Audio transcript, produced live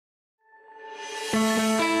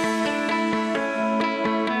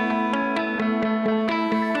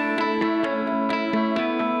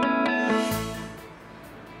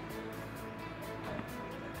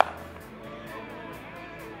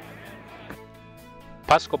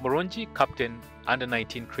Pascal Murungi, captain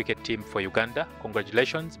under-19 cricket team for Uganda.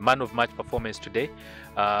 Congratulations, man of match performance today.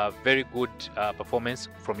 Very good performance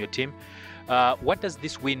from your team. What does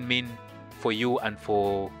this win mean for you and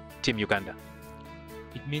for Team Uganda?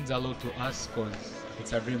 It means a lot to us because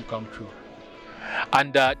it's a dream come true.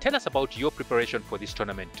 And tell us about your preparation for this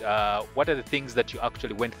tournament. What are the things that you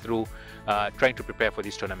actually went through trying to prepare for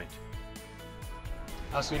this tournament?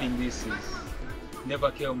 Us winning this is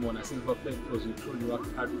never came on a silver plate because we truly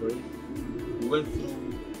worked hard for it. We went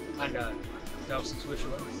through under tough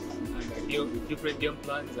situations, under different game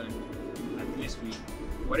plans, and at least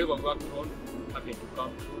whatever we worked on happened to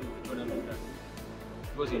come through in the tournament.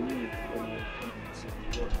 It was a new tournament.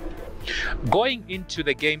 Going into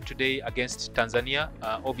the game today against Tanzania,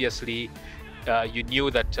 obviously you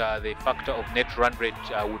knew that the factor of net run rate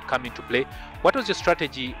would come into play. What was your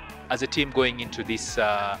strategy as a team going into this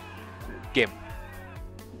game?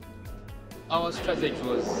 Our strategy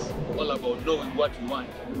was all about knowing what we want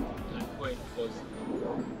and when, because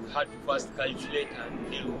we had to first calculate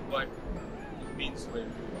and deal with what it means when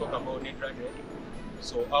we talk about net run rate.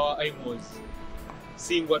 So our aim was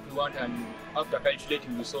seeing what we want, and after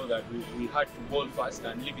calculating we saw that we had to bowl fast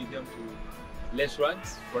and leaving them to less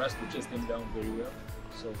runs for us to chase them down very well.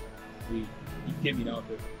 So it came in our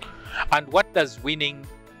favor. And what does winning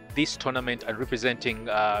this tournament and representing,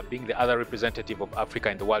 being the other representative of Africa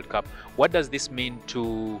in the World Cup, what does this mean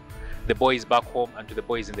to the boys back home and to the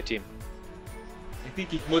boys in the team? I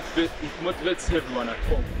think it motivates everyone at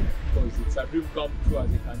home because it's a dream come true,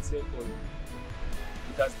 as they can say, because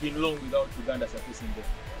it has been long without Uganda surfacing there.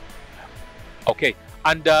 Okay,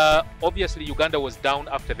 and obviously Uganda was down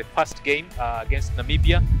after the first game against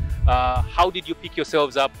Namibia. How did you pick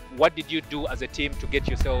yourselves up? What did you do as a team to get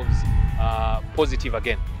yourselves positive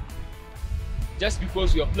again? Just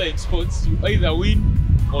because you are playing sports, you either win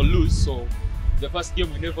or lose. So the first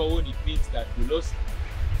game we never won, it means that we lost.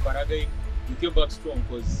 But again, we came back strong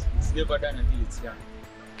because it's never done until it's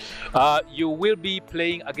done. You will be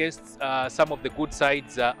playing against some of the good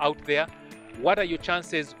sides out there. What are your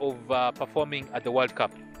chances of performing at the World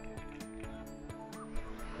Cup?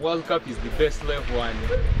 World Cup is the best level and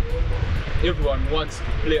everyone wants to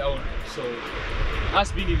play out. So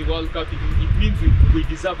us being in the World Cup, it means we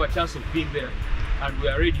deserve a chance of being there, and we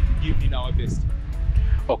are ready to give in our best.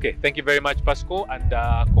 Okay, thank you very much, Pascal, and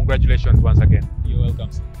congratulations once again. You're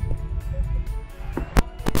welcome, sir.